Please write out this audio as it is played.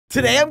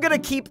Today I'm gonna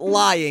keep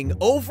lying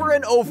over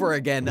and over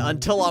again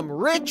until I'm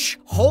rich,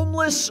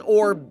 homeless,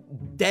 or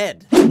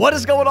dead. What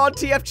is going on,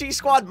 TFG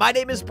squad? My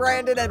name is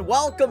Brandon and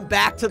welcome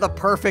back to The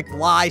Perfect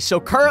Lie.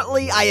 So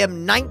currently I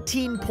am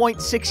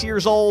 19.6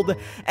 years old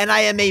and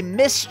I am a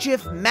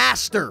mischief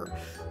master.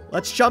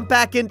 Let's jump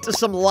back into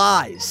some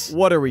lies.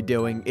 What are we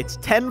doing? It's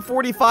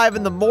 10:45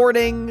 in the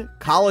morning.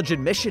 College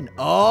admission.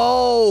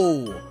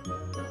 Oh,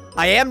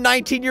 I am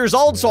 19 years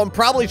old, so I'm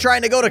probably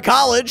trying to go to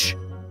college.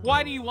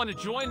 Why do you want to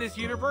join this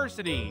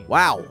university?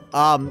 Wow.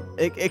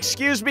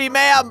 Excuse me,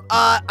 ma'am.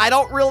 I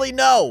don't really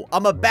know.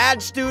 I'm a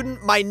bad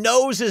student. My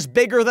nose is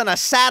bigger than a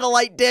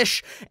satellite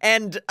dish,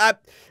 and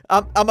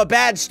I'm a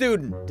bad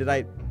student. Did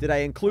I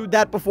include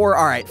that before?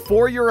 All right.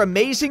 For your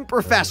amazing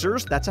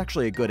professors, that's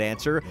actually a good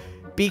answer.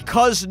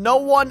 Because no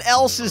one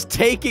else is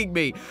taking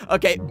me.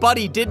 Okay,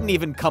 Buddy didn't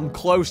even come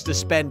close to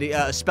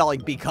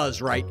spelling because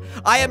right.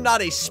 I am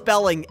not a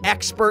spelling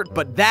expert,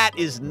 but that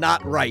is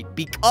not right.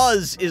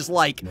 Because is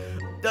like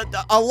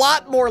a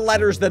lot more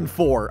letters than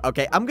 4.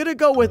 Okay, I'm gonna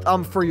go with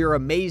for your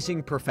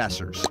amazing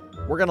professors.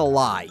 We're gonna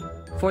lie.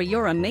 For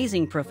your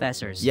amazing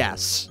professors.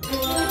 Yes.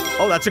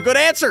 Oh, that's a good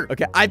answer.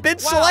 Okay, I've been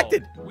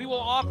selected. We will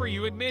offer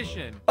you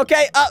admission.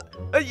 Okay,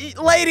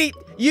 lady,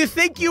 you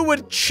think you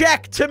would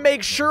check to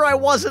make sure I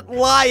wasn't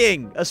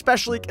lying,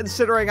 especially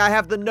considering I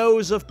have the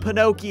nose of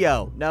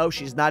Pinocchio. No,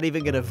 she's not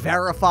even gonna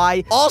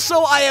verify.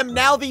 Also, I am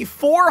now the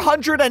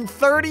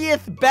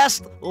 430th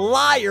best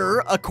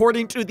liar,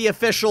 according to the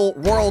official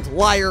World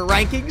Liar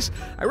Rankings.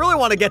 I really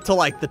want to get to,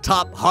 like, the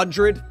top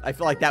 100. I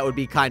feel like that would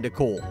be kind of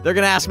cool. They're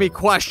gonna ask me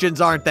questions,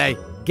 aren't they?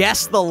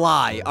 Guess the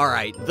lie. All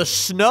right, the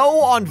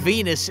snow on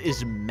Venus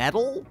is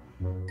metal?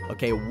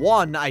 Okay,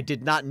 1, I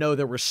did not know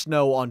there was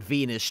snow on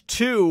Venus.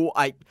 2,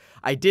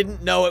 I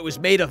didn't know it was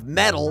made of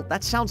metal.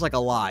 That sounds like a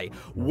lie.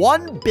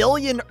 1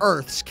 billion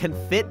Earths can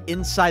fit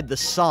inside the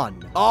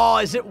sun. Oh,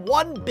 is it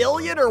 1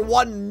 billion or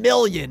 1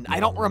 million?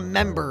 I don't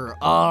remember.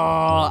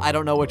 I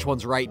don't know which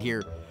one's right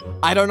here.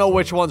 I don't know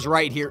which one's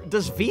right here.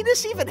 Does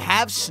Venus even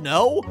have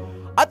snow?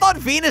 I thought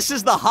Venus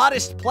is the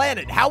hottest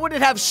planet. How would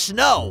it have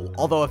snow?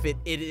 Although if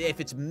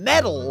it's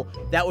metal,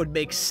 that would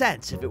make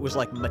sense. If it was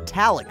like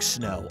metallic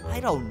snow, I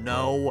don't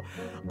know.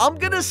 I'm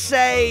gonna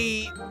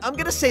say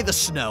the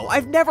snow.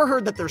 I've never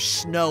heard that there's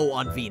snow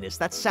on Venus.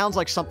 That sounds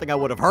like something I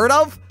would have heard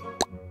of.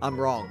 I'm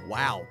wrong.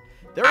 Wow.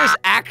 There is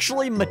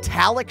actually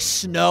metallic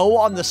snow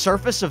on the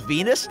surface of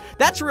Venus?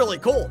 That's really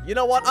cool. You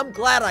know what? I'm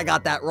glad I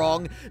got that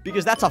wrong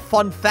because that's a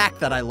fun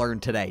fact that I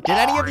learned today. Did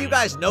any of you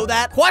guys know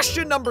that?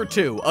 Question number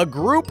 2. A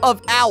group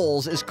of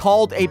owls is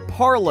called a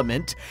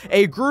parliament.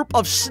 A group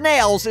of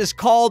snails is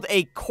called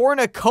a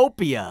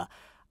cornucopia.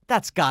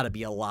 That's gotta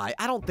be a lie.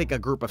 I don't think a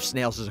group of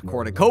snails is a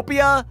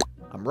cornucopia.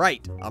 I'm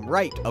right.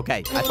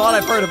 Okay, I thought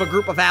I've heard of a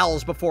group of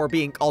owls before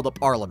being called a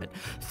parliament.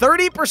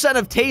 30%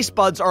 of taste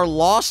buds are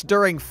lost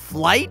during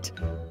flight?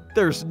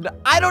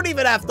 I don't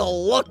even have to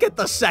look at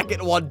the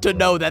second one to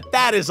know that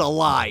that is a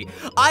lie.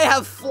 I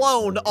have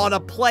flown on a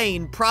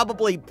plane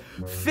probably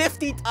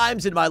 50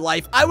 times in my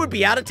life. I would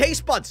be out of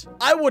taste buds.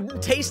 I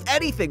wouldn't taste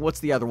anything. What's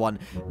the other one?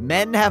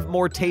 Men have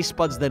more taste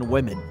buds than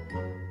women.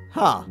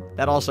 Huh,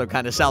 that also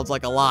kind of sounds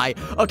like a lie.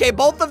 Okay,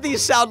 both of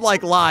these sound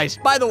like lies.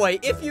 By the way,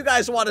 if you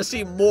guys want to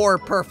see more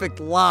Perfect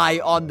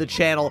Lie on the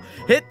channel,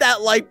 hit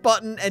that like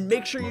button and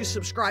make sure you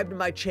subscribe to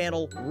my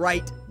channel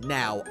right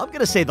now. I'm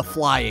gonna say the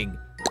flying.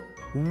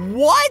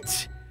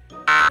 What?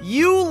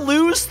 You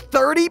lose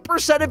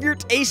 30% of your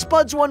taste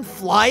buds when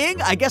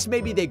flying? I guess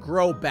maybe they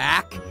grow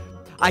back.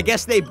 I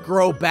guess they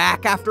grow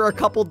back after a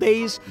couple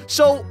days.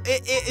 So,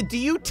 do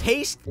you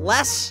taste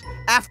less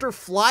after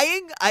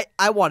flying?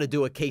 I want to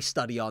do a case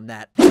study on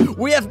that.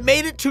 We have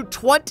made it to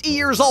 20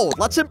 years old.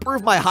 Let's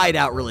improve my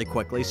hideout really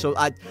quickly. So,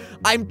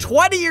 I'm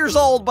 20 years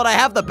old, but I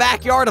have the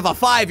backyard of a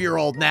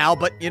 5-year-old now.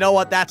 But you know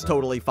what? That's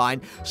totally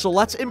fine. So,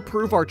 let's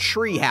improve our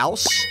tree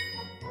house.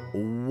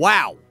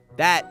 Wow.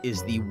 That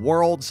is the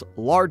world's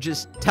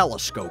largest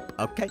telescope.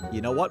 Okay,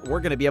 you know what?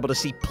 We're going to be able to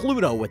see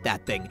Pluto with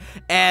that thing.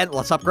 And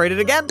let's upgrade it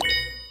again.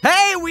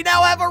 Hey, we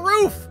now have a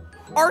roof!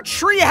 Our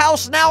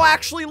treehouse now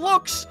actually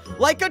looks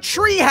like a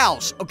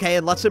treehouse. Okay,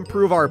 and let's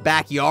improve our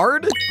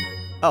backyard.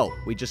 Oh,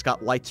 we just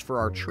got lights for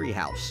our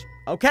treehouse.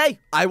 Okay,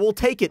 I will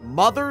take it.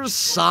 Mother's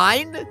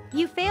sign?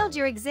 You failed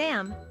your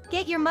exam.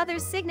 Get your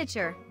mother's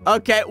signature.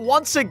 Okay,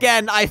 once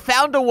again, I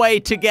found a way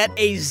to get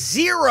a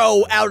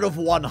 0 out of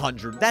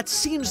 100. That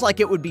seems like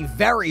it would be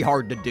very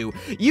hard to do.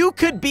 You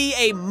could be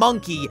a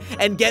monkey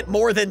and get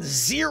more than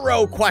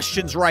 0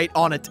 questions right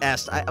on a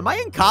test. Am I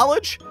in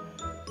college?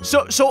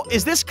 So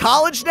is this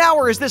college now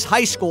or is this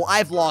high school?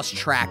 I've lost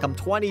track. I'm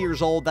 20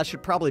 years old. That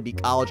should probably be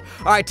college.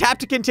 All right, tap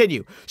to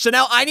continue. So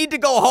now I need to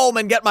go home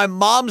and get my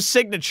mom's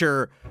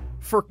signature.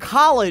 For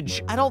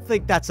college, I don't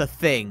think that's a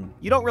thing.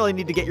 You don't really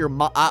need to get your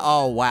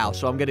oh, wow.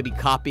 So I'm going to be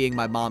copying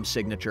my mom's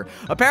signature.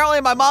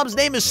 Apparently, my mom's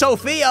name is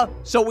Sophia,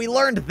 so we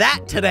learned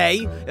that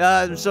today.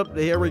 So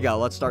here we go.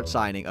 Let's start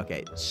signing.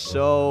 Okay,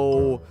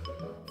 Sophia.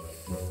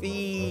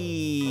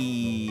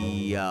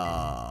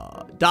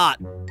 Dot.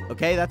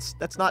 Okay,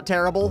 that's not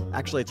terrible.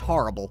 Actually, it's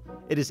horrible.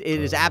 It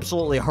is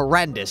absolutely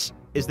horrendous.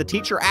 Is the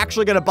teacher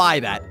actually gonna buy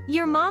that?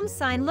 Your mom's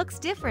sign looks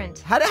different.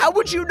 How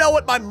would you know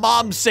what my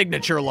mom's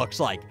signature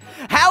looks like?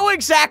 How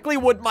exactly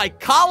would my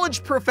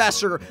college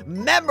professor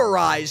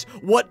memorize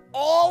what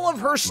all of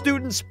her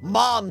students'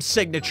 mom's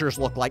signatures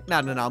look like? No,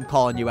 I'm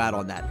calling you out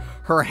on that.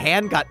 Her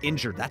hand got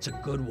injured. That's a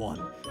good one.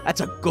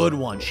 That's a good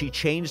one. She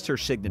changed her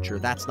signature.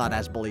 That's not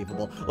as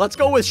believable. Let's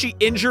go with she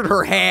injured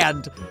her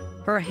hand.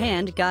 Her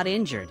hand got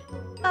injured.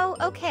 Oh,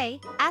 okay.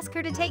 Ask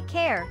her to take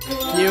care.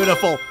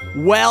 Beautiful.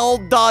 Well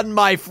done,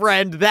 my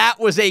friend. That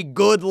was a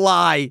good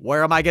lie.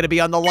 Where am I going to be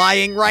on the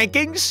lying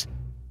rankings?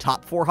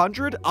 Top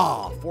 400?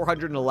 Oh,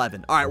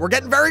 411. All right, we're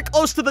getting very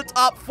close to the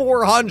top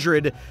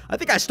 400. I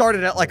think I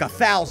started at like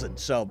 1,000,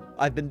 so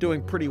I've been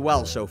doing pretty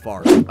well so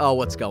far. Oh,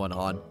 what's going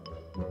on?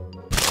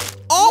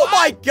 Oh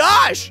my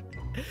gosh!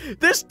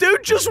 This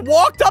dude just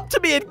walked up to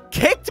me and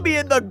kicked me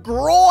in the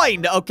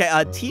groin.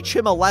 Okay, teach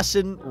him a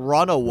lesson,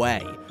 run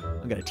away.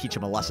 I'm gonna teach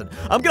him a lesson.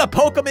 I'm gonna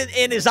poke him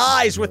in his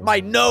eyes with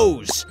my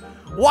nose.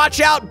 Watch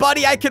out,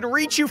 buddy. I can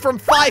reach you from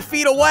 5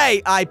 feet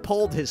away. I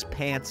pulled his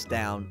pants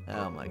down.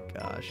 Oh my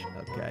gosh.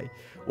 Okay.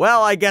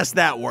 Well, I guess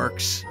that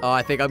works. Oh,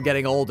 I think I'm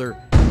getting older.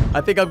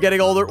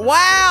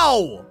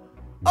 Wow!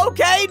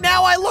 Okay,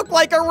 now I look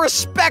like a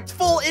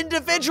respectful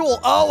individual.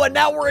 Oh, and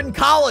now we're in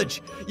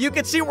college. You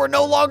can see we're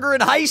no longer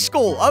in high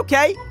school.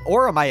 Okay.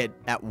 Or am I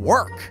at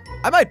work?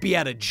 I might be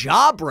at a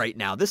job right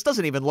now. This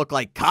doesn't even look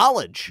like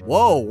college.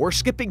 Whoa, we're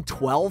skipping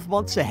 12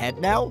 months ahead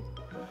now?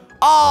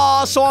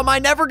 Aw, so am I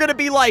never gonna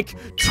be like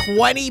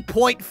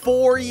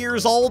 20.4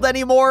 years old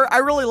anymore? I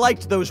really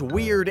liked those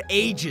weird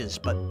ages,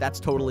 but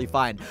that's totally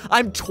fine.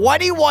 I'm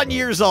 21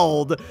 years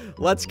old.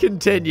 Let's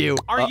continue.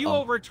 Are you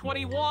over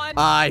 21?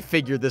 I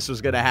figured this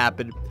was gonna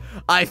happen.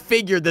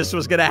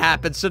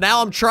 So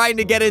now I'm trying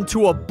to get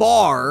into a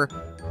bar.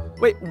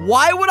 Wait,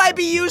 why would I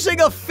be using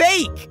a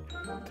fake?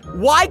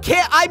 Why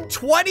can't, I'm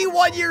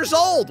 21 years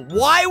old.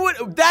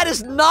 That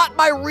is not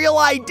my real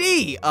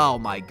ID. Oh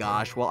my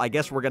gosh. Well, I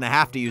guess we're gonna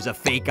have to use a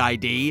fake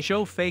ID.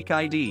 Show fake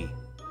ID.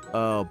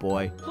 Oh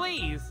boy.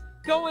 Please,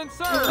 go and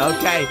serve.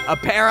 Okay,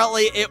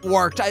 apparently it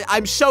worked.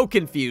 I'm so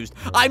confused.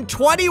 I'm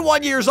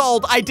 21 years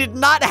old. I did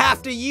not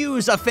have to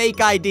use a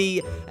fake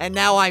ID, and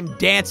now I'm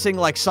dancing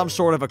like some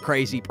sort of a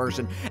crazy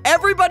person.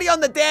 Everybody on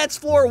the dance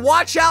floor,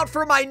 watch out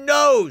for my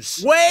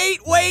nose.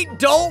 Wait,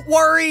 don't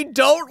worry.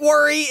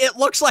 It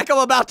looks like I'm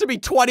about to be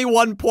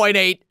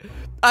 21.8.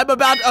 I'm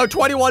about,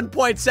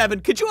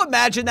 21.7. Could you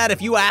imagine that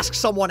if you ask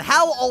someone,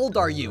 how old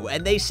are you?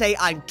 And they say,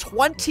 I'm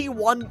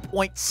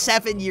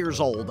 21.7 years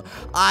old.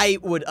 I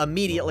would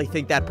immediately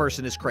think that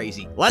person is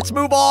crazy. Let's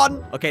move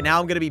on. Okay,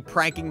 now I'm gonna be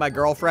pranking my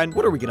girlfriend.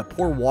 What, are we gonna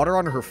pour water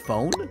on her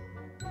phone?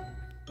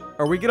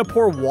 Are we gonna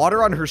pour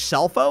water on her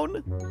cell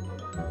phone?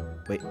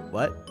 Wait,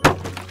 what?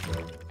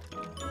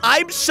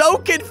 I'm so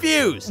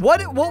confused.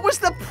 What was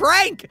the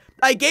prank?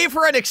 I gave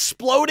her an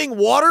exploding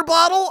water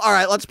bottle? All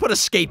right, let's put a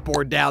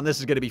skateboard down. This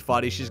is gonna be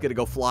funny. She's gonna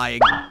go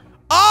flying.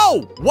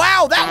 Oh,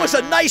 wow, that was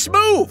a nice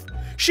move.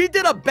 She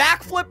did a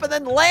backflip and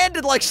then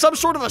landed like some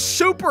sort of a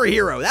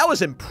superhero. That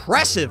was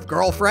impressive,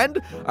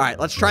 girlfriend. All right,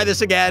 let's try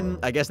this again.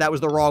 I guess that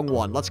was the wrong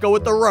one. Let's go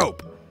with the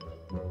rope.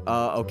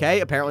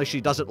 Okay, apparently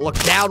she doesn't look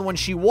down when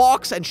she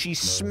walks, and she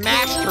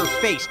smashed her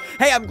face.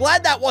 Hey, I'm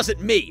glad that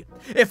wasn't me.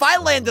 If I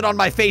landed on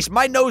my face,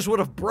 my nose would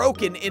have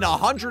broken in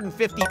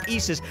 150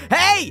 pieces.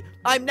 Hey,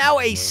 I'm now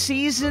a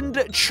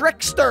seasoned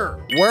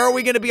trickster. Where are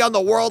we gonna be on the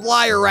World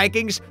Liar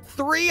Rankings?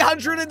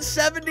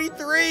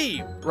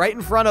 373, right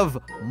in front of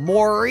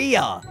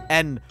Moria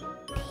and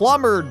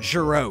Plumber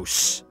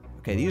Gyros.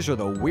 Okay, these are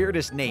the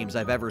weirdest names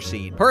I've ever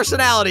seen.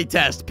 Personality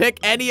test.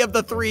 Pick any of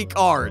the 3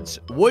 cards.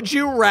 Would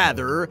you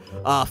rather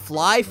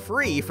fly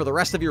free for the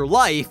rest of your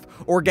life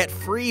or get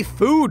free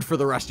food for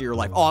the rest of your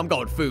life? Oh, I'm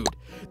going food.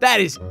 That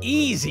is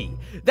easy.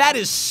 That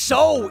is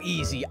so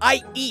easy.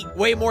 I eat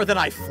way more than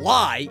I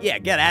fly. Yeah,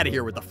 get out of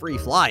here with the free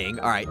flying.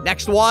 All right,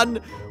 next one.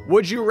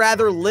 Would you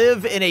rather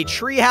live in a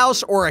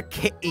treehouse or a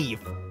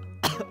cave?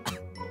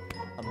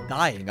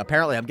 Dying.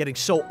 Apparently, I'm getting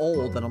so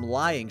old and I'm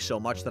lying so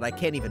much that I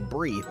can't even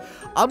breathe.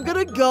 I'm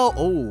gonna go,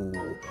 oh,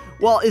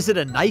 well, is it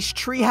a nice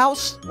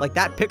treehouse? Like,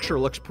 that picture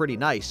looks pretty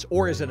nice.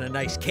 Or is it a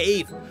nice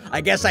cave?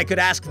 I guess I could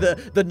ask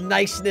the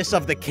niceness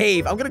of the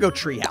cave. I'm gonna go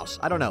treehouse.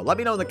 I don't know. Let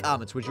me know in the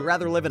comments. Would you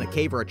rather live in a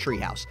cave or a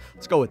treehouse?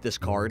 Let's go with this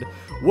card.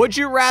 Would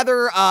you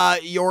rather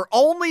your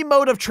only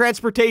mode of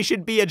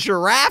transportation be a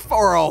giraffe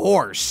or a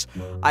horse?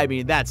 I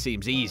mean, that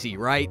seems easy,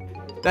 right?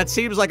 That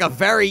seems like a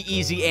very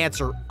easy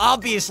answer.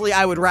 Obviously,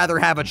 I would rather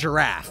have a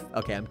giraffe.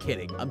 Okay, I'm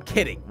kidding.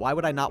 Why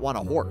would I not want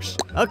a horse?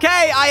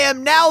 Okay, I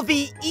am now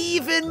the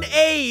even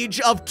age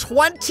of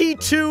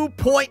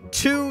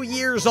 22.2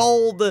 years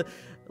old.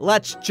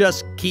 Let's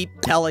just keep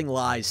telling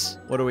lies.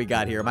 What do we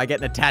got here? Am I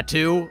getting a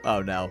tattoo?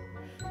 Oh, no.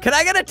 Can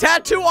I get a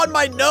tattoo on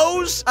my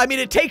nose? I mean,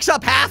 it takes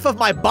up half of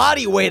my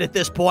body weight at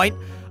this point.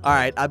 All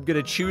right, I'm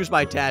gonna choose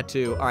my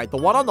tattoo. All right, the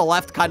one on the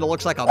left kind of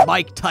looks like a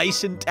Mike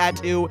Tyson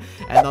tattoo,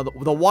 and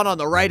the one on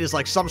the right is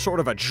like some sort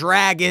of a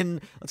dragon.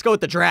 Let's go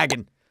with the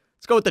dragon.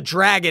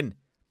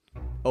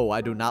 Oh,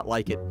 I do not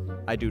like it.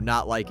 I do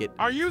not like it.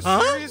 Are you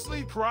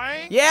seriously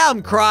crying? Yeah,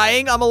 I'm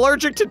crying. I'm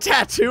allergic to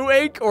tattoo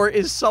ink, or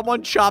is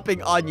someone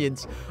chopping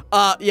onions?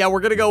 Yeah, we're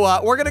gonna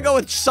go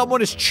with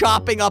someone is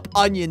chopping up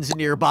onions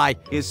nearby.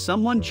 Is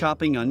someone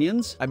chopping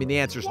onions? I mean, the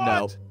answer's What?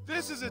 no.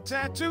 This is a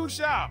tattoo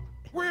shop.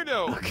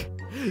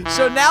 Weirdo.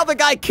 So now the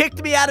guy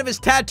kicked me out of his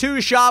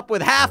tattoo shop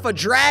with half a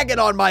dragon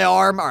on my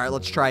arm. All right,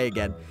 let's try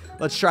again.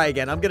 Let's try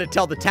again. I'm gonna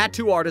tell the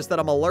tattoo artist that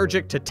I'm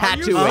allergic to Are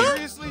tattoo you ink.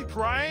 seriously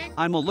crying?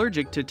 I'm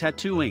allergic to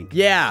tattoo ink.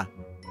 Yeah,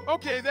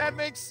 Okay, that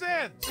makes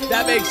sense.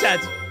 that makes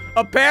sense.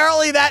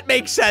 Apparently that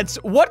makes sense.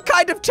 What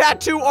kind of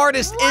tattoo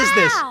artist is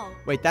this?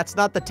 Wait, that's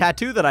not the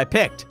tattoo that I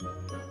picked.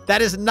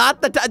 That is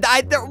not the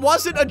there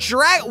wasn't a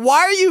drag. Why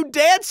are you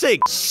dancing?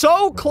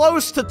 So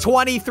close to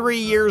 23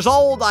 years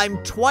old. I'm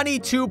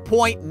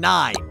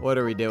 22.9. What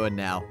are we doing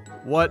now?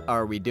 What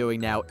are we doing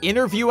now?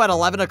 Interview at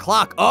 11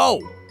 o'clock.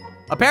 Oh,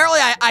 apparently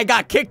I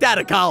got kicked out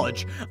of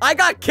college. I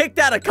got kicked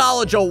out of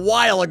college a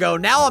while ago.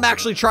 Now I'm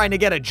actually trying to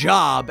get a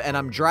job and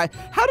I'm driving.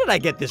 How did I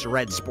get this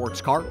red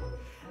sports car?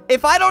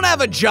 If I don't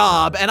have a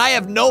job and I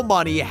have no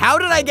money, how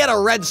did I get a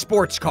red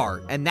sports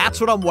car? And that's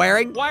what I'm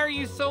wearing? Why are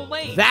you so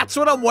late? That's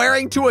what I'm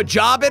wearing to a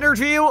job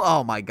interview?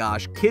 Oh my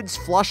gosh. Kids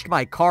flushed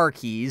my car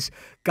keys.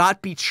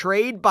 Got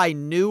betrayed by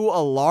new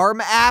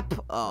alarm app.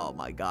 Oh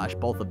my gosh.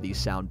 Both of these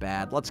sound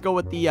bad. Let's go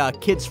with the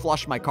kids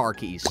flushed my car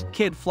keys.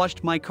 Kid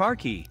flushed my car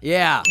key.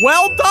 Yeah.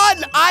 Well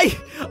done.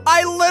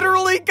 I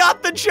literally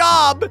got the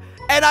job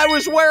and I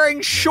was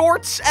wearing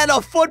shorts and a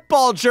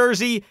football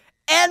jersey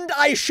and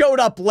I showed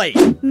up late.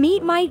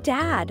 Meet my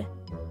dad.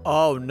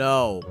 Oh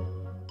no.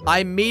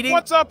 I'm meeting...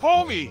 What's up,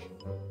 homie?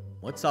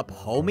 What's up,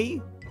 homie?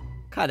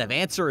 What kind of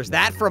answer is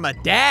that from a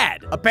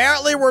dad?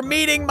 Apparently we're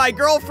meeting my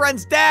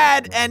girlfriend's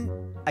dad, and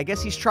I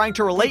guess he's trying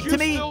to relate to Would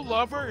me. you still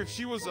love her if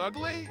she was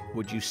ugly?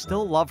 Would you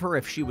still love her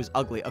if she was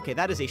ugly? Okay,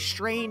 that is a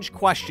strange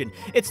question.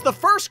 It's the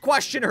first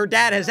question her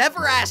dad has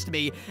ever asked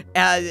me.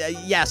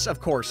 Yes, of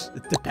course.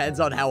 It depends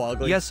on how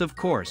ugly. Yes, of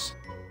course.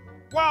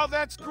 Wow,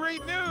 that's great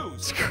news.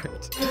 It's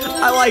great.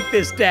 I like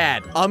this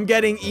dad. I'm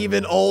getting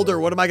even older.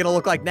 What am I gonna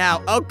look like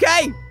now?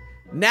 Okay.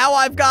 Now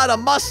I've got a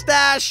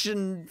mustache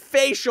and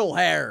facial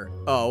hair.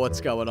 Oh, what's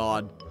going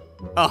on?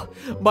 Oh,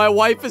 my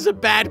wife is a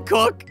bad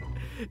cook?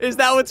 Is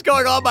that what's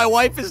going on? My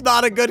wife is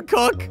not a good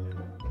cook?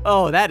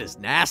 Oh, that is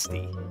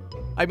nasty.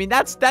 I mean,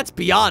 that's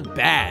beyond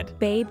bad.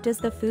 Babe, does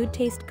the food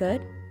taste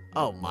good?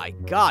 Oh my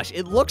gosh,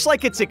 it looks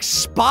like it's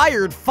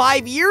expired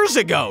 5 years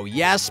ago.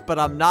 Yes, but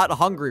I'm not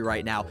hungry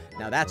right now.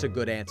 Now that's a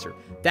good answer.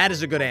 That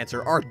is a good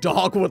answer. Our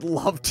dog would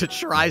love to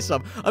try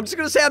some. I'm just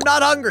gonna say I'm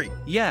not hungry.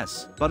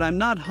 Yes, but I'm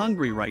not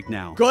hungry right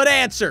now. Good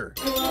answer.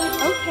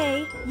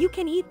 Okay, you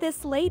can eat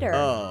this later.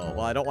 Oh,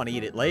 well, I don't want to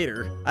eat it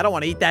later. I don't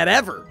want to eat that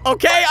ever.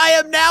 Okay, I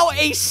am now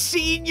a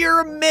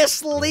senior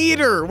Miss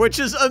Leader, which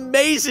is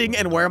amazing.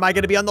 And where am I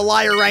gonna be on the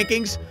liar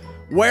rankings?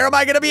 Where am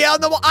I gonna be on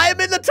the... I am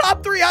in the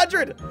top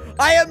 300.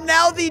 I am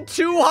now the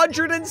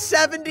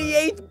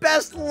 278th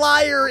best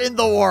liar in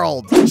the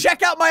world.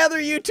 Check out my other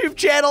YouTube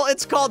channel.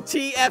 It's called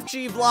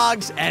TFG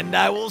Vlogs, and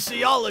I will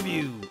see all of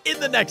you in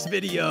the next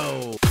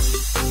video.